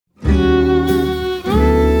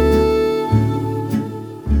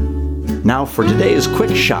now for today's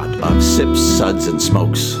quick shot of Sips, Suds, and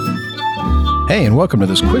Smokes. Hey, and welcome to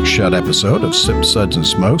this quick shot episode of Sips, Suds, and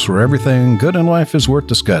Smokes, where everything good in life is worth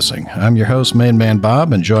discussing. I'm your host, Made Man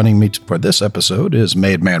Bob, and joining me for this episode is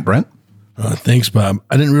Made Man Brent. Thanks, Bob.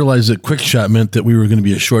 I didn't realize that quick shot meant that we were going to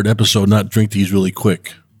be a short episode, not drink these really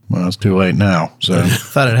quick. Well, it's too late now. So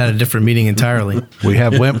thought it had a different meaning entirely. we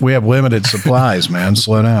have limited supplies, man.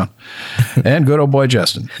 Slow down. And good old boy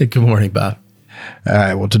Justin. Good morning, Bob. All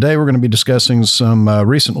right. Well, today we're going to be discussing some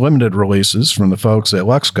recent limited releases from the folks at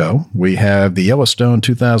Lux Row. We have the Yellowstone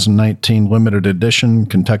 2019 limited edition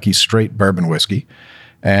Kentucky Straight Bourbon Whiskey,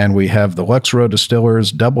 and we have the Lux Row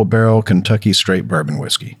Distillers Double Barrel Kentucky Straight Bourbon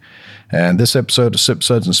Whiskey. And this episode of Sips,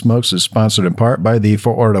 Suds, and Smokes is sponsored in part by the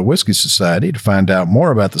Fort Lauderdale Whiskey Society. To find out more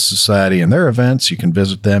about the society and their events, you can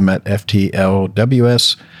visit them at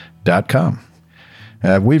ftlws.com.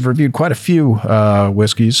 We've reviewed quite a few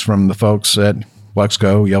whiskeys from the folks at Lux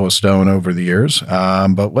Row, Yellowstone over the years,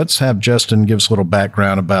 but let's have Justin give us a little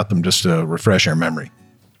background about them just to refresh our memory.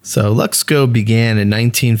 So Lux Row began in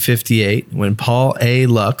 1958 when Paul A.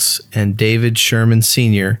 Lux and David Sherman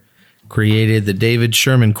Sr. created the David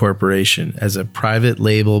Sherman Corporation as a private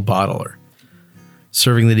label bottler,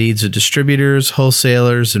 serving the needs of distributors,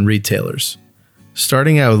 wholesalers, and retailers.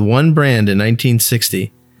 Starting out with one brand in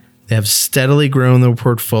 1960, they have steadily grown their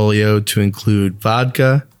portfolio to include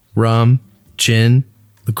vodka, rum, gin,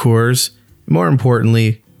 liqueurs, and more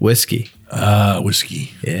importantly, whiskey.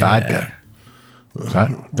 Whiskey. Yeah. Vodka.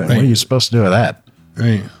 What are you supposed to do with that?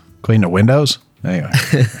 Right. Clean the windows? Anyway.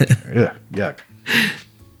 Yeah, yuck.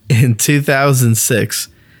 In 2006,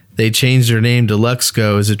 they changed their name to Lux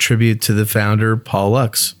Row as a tribute to the founder, Paul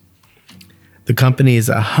Lux. The company is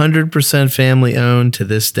 100% family-owned to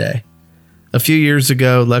this day. A few years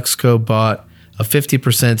ago, Lux Row bought a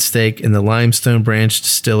 50% stake in the Limestone Branch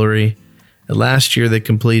distillery, and last year they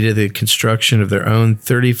completed the construction of their own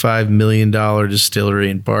 $35 million distillery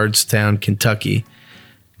in Bardstown, Kentucky,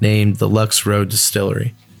 named the Lux Row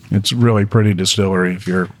Distillery. It's a really pretty distillery. If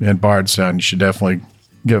you're in Bardstown, you should definitely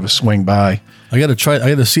give a swing by. I got to try. I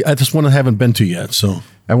got to see. That's one I haven't been to yet. So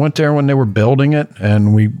I went there when they were building it,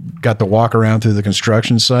 and we got to walk around through the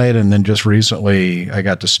construction site. And then just recently, I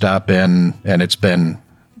got to stop in, and it's been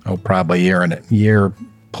probably a year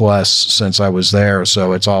plus since I was there.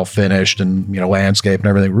 So it's all finished and landscape and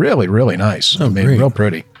everything. Really, really nice. Great. Real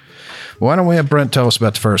pretty. Why don't we have Brent tell us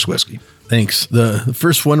about the first whiskey? thanks. The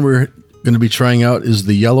first one we're going to be trying out is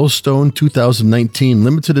the Yellowstone 2019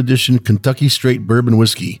 limited edition Kentucky Straight Bourbon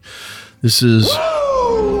Whiskey. This is,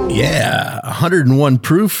 101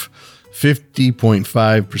 proof, 50.5%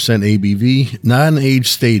 ABV, non-age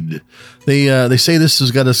stated. They say this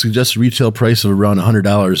has got a suggested retail price of around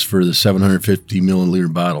 $100 for the 750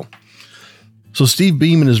 milliliter bottle. So Steve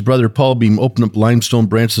Beam and his brother Paul Beam opened up Limestone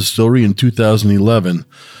Branch Distillery in 2011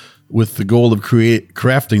 with the goal of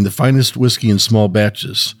crafting the finest whiskey in small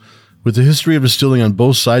batches. With a history of distilling on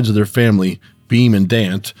both sides of their family, Beam and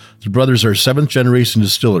Dant, the brothers are seventh-generation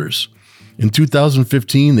distillers. In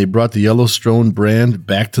 2015, they brought the Yellowstone brand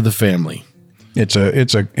back to the family. It's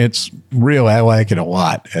real. I like it a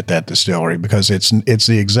lot at that distillery because it's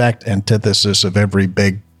the exact antithesis of every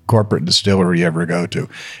big corporate distillery you ever go to.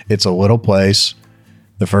 It's a little place.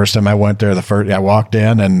 The first time I went there, I walked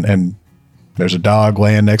in and there's a dog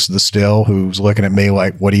laying next to the still who's looking at me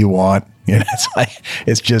like, "What do you want?"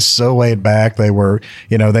 It's just so laid back. They were,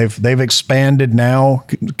 they've expanded now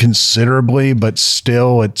considerably, but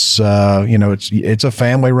still it's a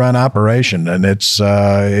family run operation. And it's,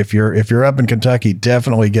 if you're up in Kentucky,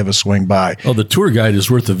 definitely give a swing by. Oh, the tour guide is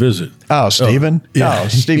worth a visit. Oh, Stephen? Yeah. Oh,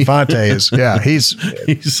 Steve Fonte is,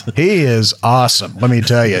 he is awesome. Let me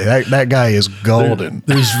tell you, that guy is golden.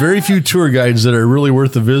 There's very few tour guides that are really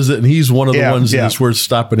worth a visit, and he's one of the ones that's worth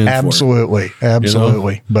stopping in Absolutely. for.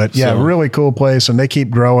 Absolutely. But really cool place, and they keep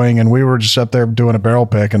growing, and we were just up there doing a barrel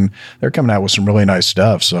pick, and they're coming out with some really nice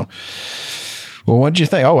stuff. So, well, what did you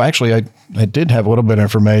think? Oh, actually, I did have a little bit of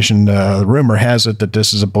information. The rumor has it that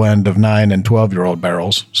this is a blend of 9 and 12-year-old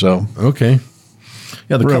barrels. So, okay.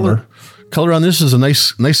 Yeah, the color on this is a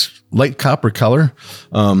nice light copper color.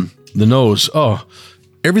 The nose,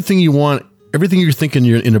 everything you want, everything you're thinking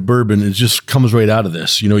you're in a bourbon, it just comes right out of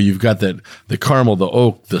this. You've got the caramel, the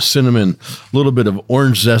oak, the cinnamon, a little bit of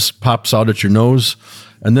orange zest pops out at your nose.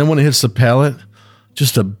 And then when it hits the palate,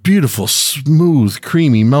 just a beautiful, smooth,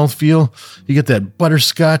 creamy mouthfeel. You get that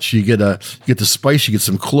butterscotch, you get the spice, you get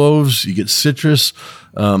some cloves, you get citrus,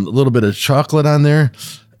 a little bit of chocolate on there.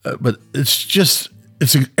 But it's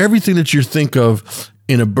everything that you think of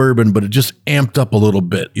in a bourbon, but it just amped up a little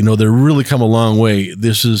bit. You know, they're really come a long way.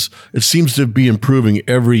 It seems to be improving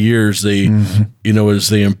every year as they, you know, as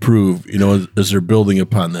they improve, you know, as they're building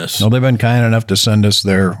upon this. Well, they've been kind enough to send us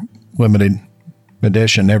their limited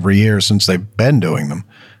edition every year since they've been doing them.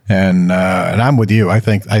 And I'm with you. I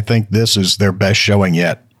think this is their best showing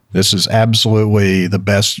yet. This is absolutely the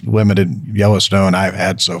best limited Yellowstone I've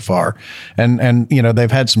had so far. And you know,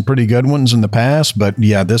 they've had some pretty good ones in the past, but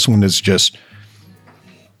yeah, this one is just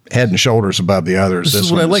head and shoulders above the others. This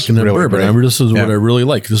is what I like in that bourbon. This is what I really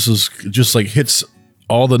like. This is just like hits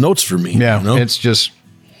all the notes for me. Yeah, you know? It's just,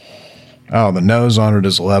 the nose on it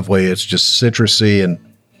is lovely. It's just citrusy and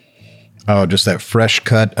just that fresh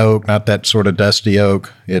cut oak, not that sort of dusty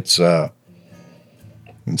oak. It's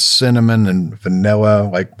and cinnamon and vanilla,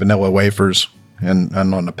 like vanilla wafers, and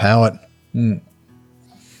on the palate.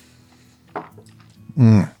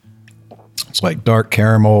 It's like dark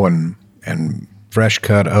caramel and fresh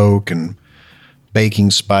cut oak and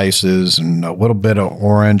baking spices and a little bit of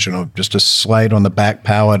orange and just a slight on the back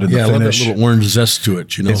palate and the finish. I love that little orange zest to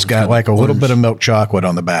it. You know, it's got like a little bit of milk chocolate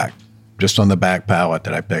on the back, just on the back palate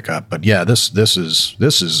that I pick up. But yeah, this is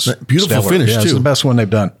beautiful stellar. finish too. It's the best one they've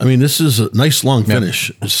done. I mean, this is a nice long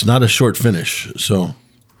finish. It's not a short finish. So,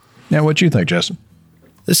 yeah, what do you think, Justin?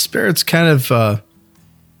 This spirit's kind of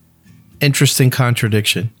interesting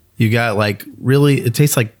contradiction. You got it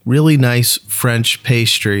tastes like really nice French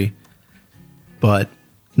pastry, but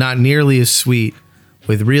not nearly as sweet,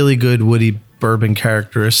 with really good woody bourbon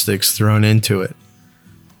characteristics thrown into it.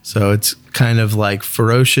 So it's kind of like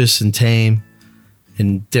ferocious and tame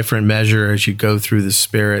in different measure as you go through the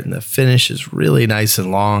spirit, and the finish is really nice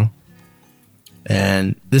and long.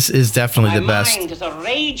 And this is definitely the best. My mind is a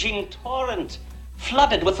raging torrent,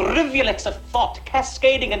 flooded with rivulets of thought,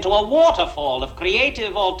 cascading into a waterfall of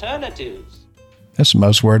creative alternatives. That's the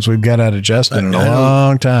most words we've got out of Justin in a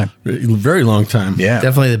long time. Very long time. Yeah.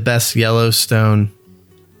 Definitely the best Yellowstone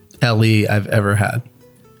LE I've ever had,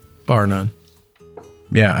 bar none.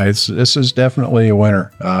 Yeah, this is definitely a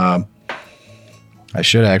winner. I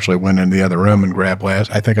should actually went into the other room and grab I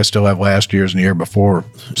think I still have last year's and the year before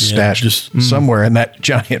stashed somewhere in that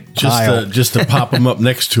giant pile. Just to pop them up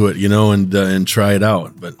next to it, you know, and try it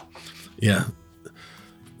out. But yeah,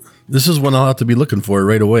 this is one I'll have to be looking for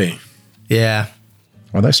right away. Yeah.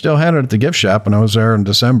 Well, they still had it at the gift shop when I was there in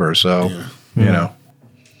December. So, you know,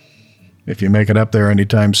 if you make it up there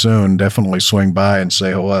anytime soon, definitely swing by and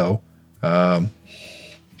say hello.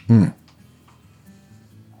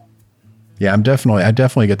 Yeah, I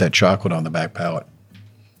definitely get that chocolate on the back palate.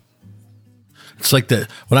 It's like that.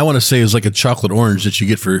 What I want to say is like a chocolate orange that you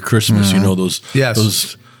get for Christmas. You know, those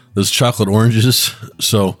chocolate oranges.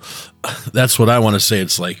 So that's what I want to say.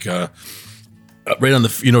 It's like right on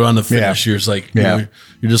the on the finish. You're just like you know,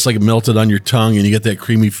 you're just like melted on your tongue, and you get that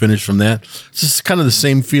creamy finish from that. It's just kind of the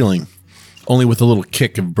same feeling, only with a little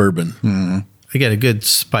kick of bourbon. I get a good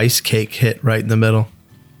spice cake hit right in the middle,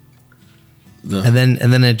 and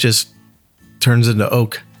then it just turns into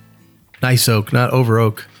oak. Nice oak, not over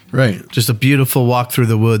oak. Right. Just a beautiful walk through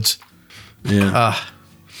the woods. Yeah.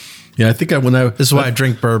 Yeah, I think this is why I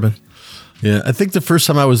drink bourbon. Yeah, I think the first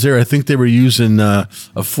time I was there, I think they were using a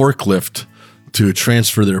forklift to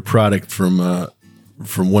transfer their product from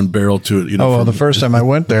one barrel to you know. The first time I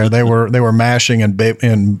went there, they were mashing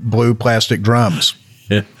in blue plastic drums.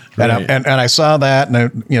 Yeah. Right. And I saw that,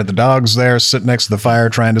 and the dog's there sitting next to the fire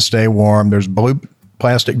trying to stay warm. There's blue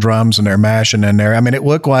plastic drums and they're mashing in there. I mean, it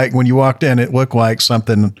looked like when you walked in, it looked like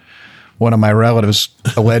something one of my relatives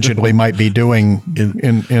allegedly might be doing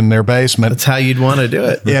in their basement. That's how you'd want to do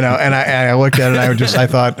it. And I looked at it and I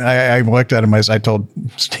looked at him. I told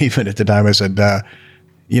Stephen at the time, I said,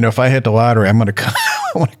 if I hit the lottery, I want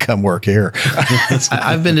to come work here.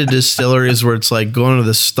 I've been to distilleries where it's like going to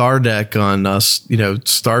the star deck on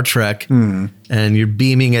Star Trek and you're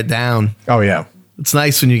beaming it down. Oh yeah. It's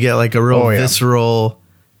nice when you get like a real visceral,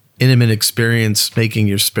 intimate experience making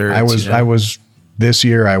your spirits. I was this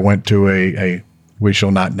year. I went to a we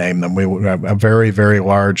shall not name them. We were a very, very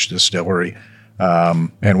large distillery,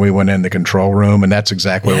 and we went in the control room, and that's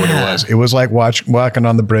exactly what it was. It was like walking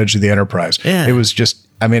on the bridge of the Enterprise. Yeah. It was just.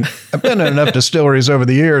 I mean, I've been in enough distilleries over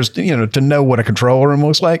the years, to know what a control room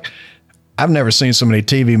looks like. I've never seen so many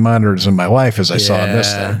TV monitors in my life as I saw in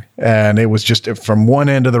this thing. And it was just from one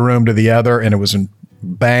end of the room to the other, and it was in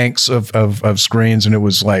banks of screens, and it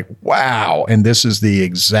was like, wow. And this is the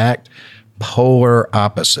exact polar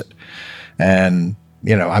opposite. And,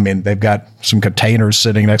 they've got some containers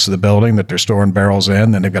sitting next to the building that they're storing barrels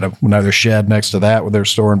in, and they've got another shed next to that where they're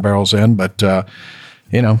storing barrels in. But,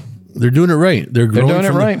 They're doing it right. They're doing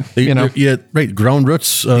it right. Right. Ground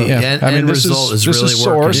roots. And result is really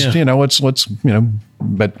sourced. working.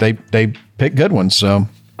 But they pick good ones. So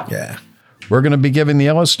Yeah. we're going to be giving the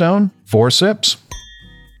Yellowstone 4 sips.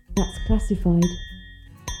 That's classified.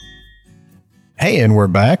 Hey, and we're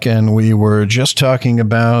back, and we were just talking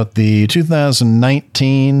about the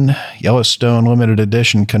 2019 Yellowstone Limited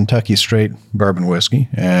Edition Kentucky Straight Bourbon Whiskey,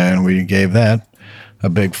 and we gave that a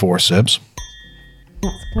big 4 sips.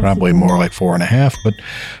 That's Probably more like 4.5, but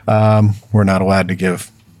we're not allowed to give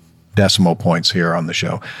decimal points here on the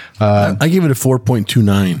show. I give it a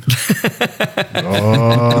 4.29.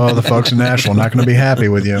 Oh, the folks in Nashville not going to be happy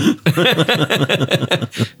with you.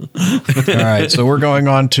 All right, so we're going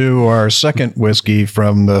on to our second whiskey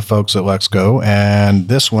from the folks at Lux Row, and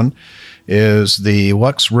this one is the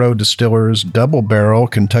Lux Row Distillers Double Barrel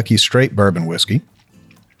Kentucky Straight Bourbon Whiskey.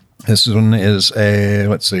 This one is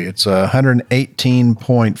it's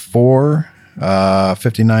 118.4,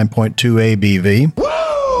 59.2 ABV.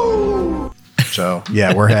 So,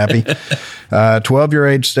 yeah, we're happy. 12-year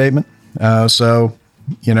age statement.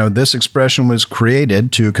 This expression was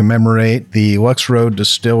created to commemorate the Lux Row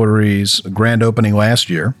Distillery's grand opening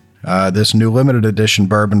last year. This new limited edition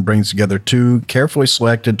bourbon brings together 2 carefully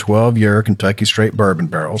selected 12-year Kentucky Straight bourbon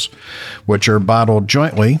barrels, which are bottled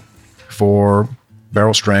jointly for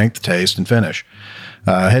barrel strength, taste, and finish.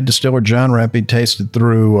 Head distiller John Rempe tasted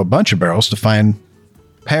through a bunch of barrels to find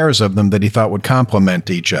pairs of them that he thought would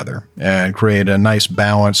complement each other and create a nice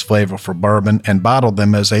balanced flavor for bourbon, and bottled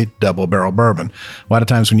them as a double barrel bourbon. A lot of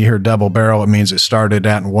times when you hear double barrel, it means it started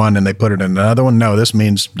out in one and they put it in another one. No, this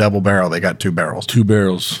means double barrel. They got 2 barrels. 2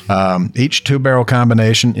 barrels. Each 2-barrel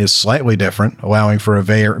combination is slightly different, allowing for a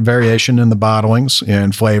variation in the bottlings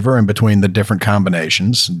in flavor and between the different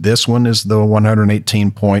combinations. This one is the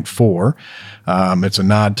 118.4. It's a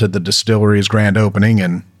nod to the distillery's grand opening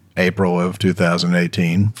in April of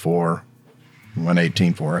 2018 for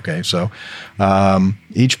 118.4. Okay, so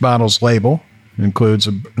each bottle's label includes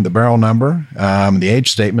the barrel number, the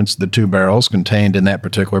age statements of the 2 barrels contained in that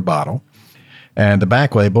particular bottle, and the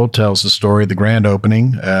back label tells the story of the grand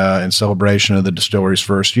opening in celebration of the distillery's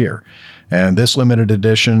first year. And this limited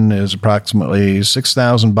edition is approximately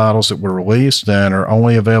 6,000 bottles that were released and are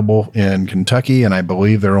only available in Kentucky, and I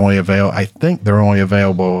believe they're only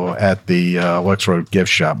available at the Lux Row gift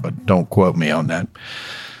shop, but don't quote me on that.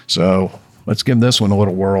 So let's give this one a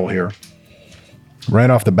little whirl here. Right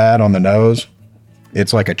off the bat on the nose,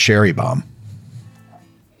 it's like a cherry bomb.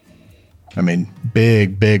 I mean,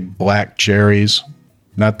 big black cherries.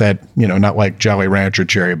 Not like Jolly Rancher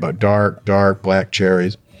cherry, but dark black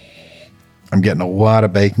cherries. I'm getting a lot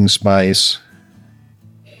of baking spice,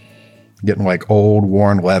 getting like old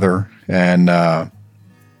worn leather, and a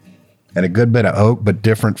good bit of oak, but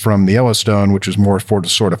different from the Yellowstone, which is more for the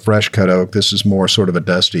sort of fresh cut oak. This is more sort of a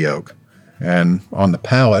dusty oak. And on the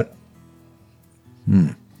palate,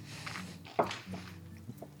 this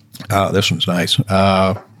one's nice.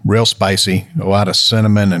 Real spicy, a lot of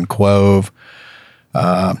cinnamon and clove.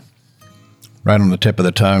 Right on the tip of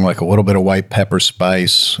the tongue, like a little bit of white pepper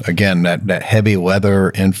spice. Again, that heavy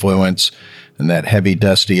leather influence and that heavy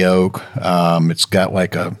dusty oak. It's got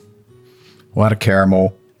like a lot of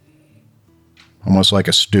caramel, almost like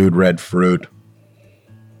a stewed red fruit.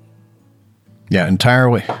 Yeah,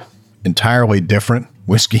 entirely different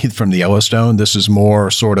whiskey from the Yellowstone. This is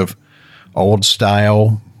more sort of old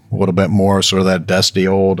style, a little bit more sort of that dusty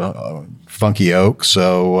old funky oak.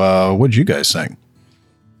 So what'd you guys think?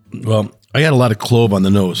 Well, I had a lot of clove on the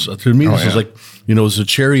nose. To me, this was like, it was a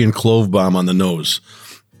cherry and clove bomb on the nose.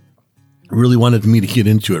 Really wanted me to get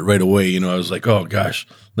into it right away. I was like, oh gosh,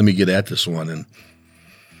 let me get at this one.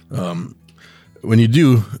 And when you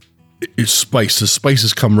do, it's spice. The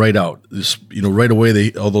spices come right out. This, right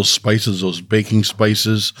away. All those spices, those baking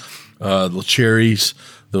spices, the cherries,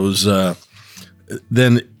 those.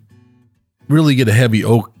 Then really get a heavy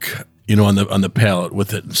oak, on the palate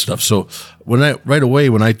with it and stuff. So when I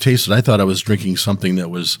tasted, I thought I was drinking something that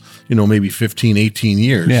was, maybe 15, 18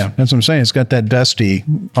 years. Yeah, that's what I'm saying. It's got that dusty,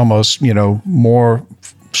 almost, more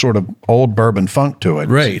sort of old bourbon funk to it.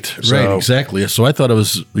 Right, exactly. So I thought it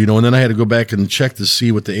was, and then I had to go back and check to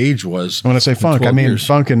see what the age was. When I say funk, I mean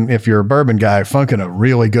funkin', if you're a bourbon guy, funk in a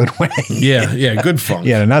really good way. Yeah, good funk.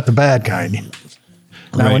 Yeah, not the bad kind.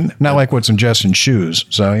 Not like what's in Justin's shoes.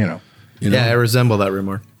 So, Yeah, I resemble that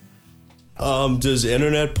remark. Does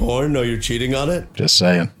internet porn know you're cheating on it? Just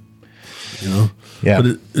saying. Yeah.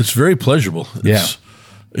 But it's very pleasurable.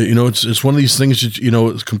 It's one of these things that,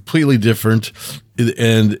 it's completely different.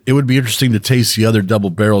 And it would be interesting to taste the other double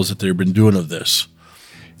barrels that they've been doing of this.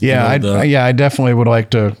 Yeah, I definitely would like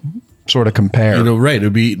to sort of compare. Right.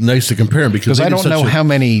 It'd be nice to compare them because I don't know how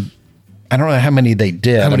many. I don't know how many they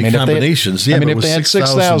did. How many If combinations? if they had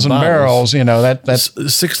 6,000 barrels,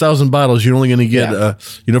 that's 6,000 bottles. You're only going to get,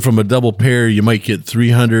 from a double pair, you might get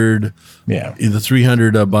 300. Yeah. The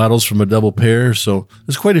 300 bottles from a double pair. So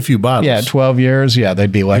there's quite a few bottles. Yeah, 12 years. Yeah,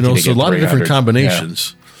 they'd be lucky to get so a lot of different 300.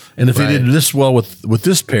 combinations. And if they did this well with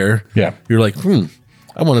this pair, you're like,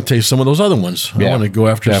 I want to taste some of those other ones. I want to go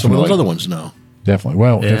after some of those other ones now. Definitely.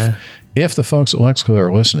 Well, if the folks at Lux Row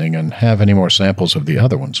are listening and have any more samples of the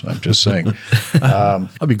other ones, I'm just saying.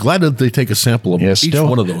 I'd be glad that they take a sample of each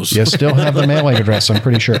one of those. You still have the mailing address, I'm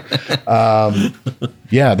pretty sure.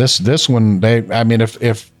 This one,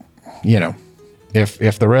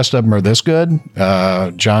 if the rest of them are this good,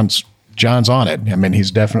 John's on it. I mean,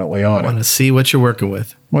 he's definitely on I want it. to see what you're working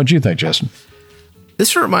with. What'd you think, Justin?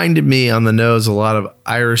 This reminded me on the nose a lot of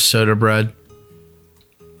Irish soda bread.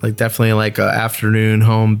 Like definitely like a afternoon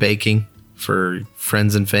home baking for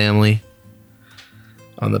friends and family.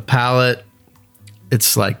 On the palate,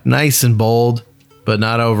 it's like nice and bold, but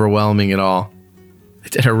not overwhelming at all. They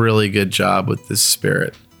did a really good job with this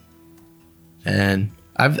spirit. And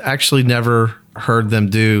I've actually never heard them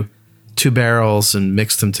do 2 barrels and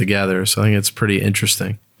mix them together. So I think it's pretty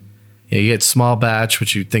interesting. Yeah, you get small batch,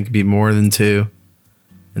 which you'd think would be more than 2.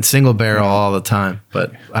 And single barrel all the time,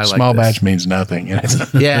 but I like small batch means nothing.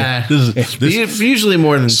 Yeah, usually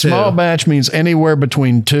more than 2. Small batch means anywhere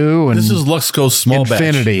between 2 and this is Luxco's small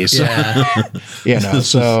infinities. batch.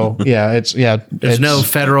 Yeah, There's no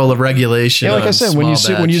federal regulation. Yeah, like I said,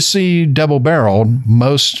 when you see double barreled,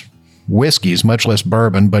 most whiskeys, much less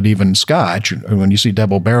bourbon, but even Scotch, when you see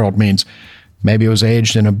double barreled, means maybe it was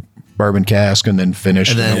aged in a bourbon cask and then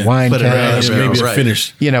finished in a wine cask. Maybe it's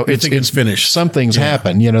finished. It's finished. Some things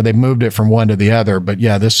happen. They moved it from one to the other. But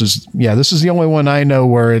this is the only one I know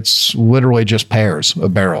where it's literally just pairs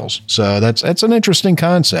of barrels. So that's an interesting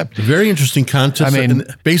concept. Very interesting concept.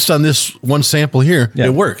 And based on this one sample here,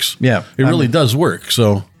 it works. Yeah, it really does work.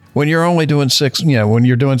 So when you're only doing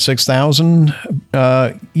 6,000,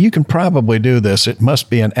 you can probably do this. It must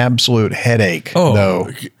be an absolute headache, though.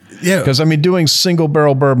 Yeah, because doing single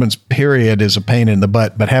barrel bourbons, period, is a pain in the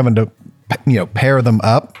butt. But having to, pair them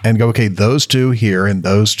up and go, okay, those 2 here and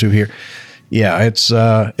those 2 here, it's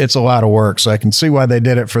a lot of work. So I can see why they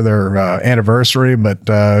did it for their anniversary. But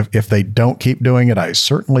if they don't keep doing it, I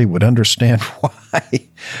certainly would understand why.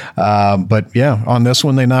 But on this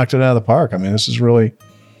one they knocked it out of the park. I mean, this is really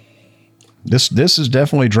this is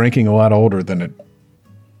definitely drinking a lot older than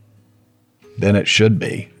it should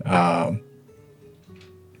be.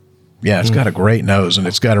 It's got a great nose and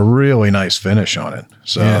it's got a really nice finish on it.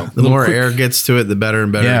 So the more air gets to it, the better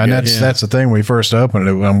and better. Yeah, and that's the thing. When we first opened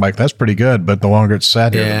it, I'm like, that's pretty good. But the longer it's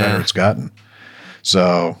sat here, the better it's gotten.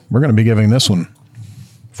 So we're going to be giving this one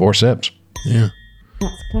 4 sips. Yeah,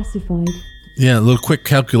 That's classified. Yeah, a little quick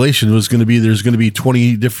calculation was going to be there's going to be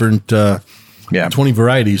 20 different 20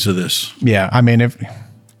 varieties of this. Yeah, I mean, if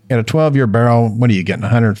in a 12-year barrel, what are you getting?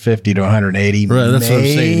 150 to 180, right? That's what I'm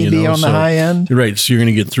saying. Maybe on the high end, right? So you're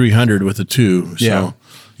going to get 300 with a 2. So,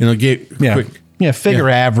 figure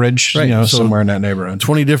average, right. So somewhere in that neighborhood.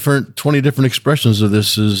 20 different expressions of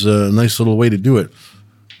this is a nice little way to do it.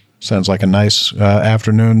 Sounds like a nice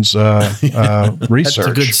afternoon's research. That's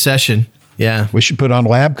a good session. Yeah, we should put on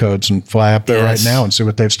lab coats and fly up there right now and see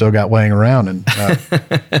what they've still got laying around. And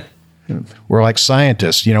we're like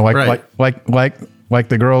scientists, like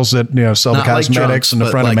the girls that sell Not the cosmetics like drunks, in the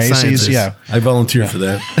front of Macy's. scientists. Yeah, I volunteer for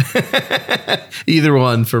that. Either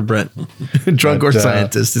one for Brent, drunk or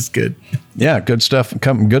scientist, it's good. Yeah, good stuff.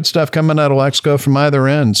 Good stuff coming out of Lux Row from either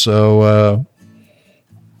end. So,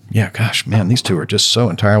 gosh, man, these 2 are just so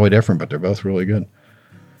entirely different, but they're both really good.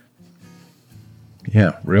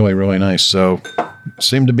 Yeah, really, really nice. So,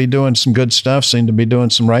 seem to be doing some good stuff. Seem to be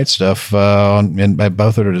doing some right stuff at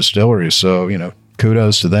both of their distilleries. So,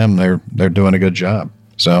 kudos to them. They're doing a good job.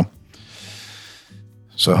 So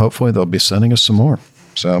hopefully they'll be sending us some more.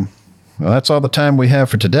 So, that's all the time we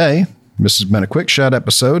have for today. This has been a quick shot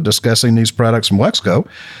episode discussing these products from Lux Row,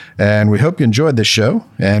 and we hope you enjoyed this show.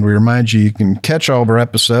 And we remind you can catch all of our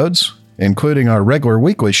episodes, including our regular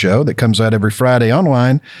weekly show that comes out every Friday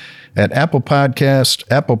online at Apple Podcast,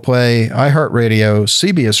 Apple Play, iHeartRadio,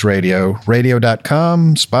 CBS Radio,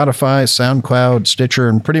 radio.com, Spotify, SoundCloud, Stitcher,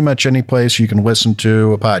 and pretty much any place you can listen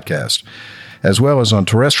to a podcast, as well as on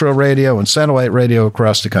terrestrial radio and satellite radio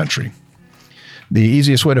across the country. The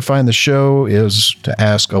easiest way to find the show is to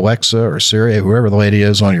ask Alexa or Siri, whoever the lady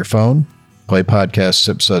is on your phone, play podcast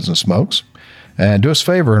Sip, Suds, and Smokes. And do us a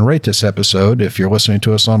favor and rate this episode. If you're listening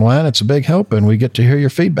to us online, it's a big help, and we get to hear your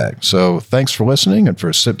feedback. So thanks for listening, and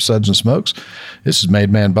for Sip, Suds, and Smokes, this is Made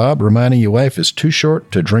Man Bob reminding you life is too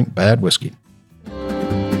short to drink bad whiskey.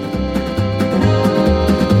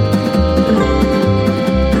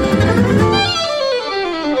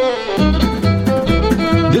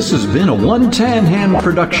 This has been a One Tan Hand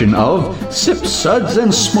production of Sip, Suds,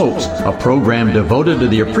 and Smokes, a program devoted to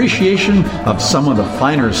the appreciation of some of the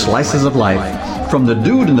finer slices of life. From the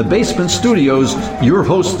Dude in the Basement Studios, your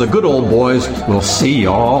hosts, the Good Old Boys, will see you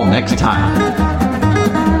all next time.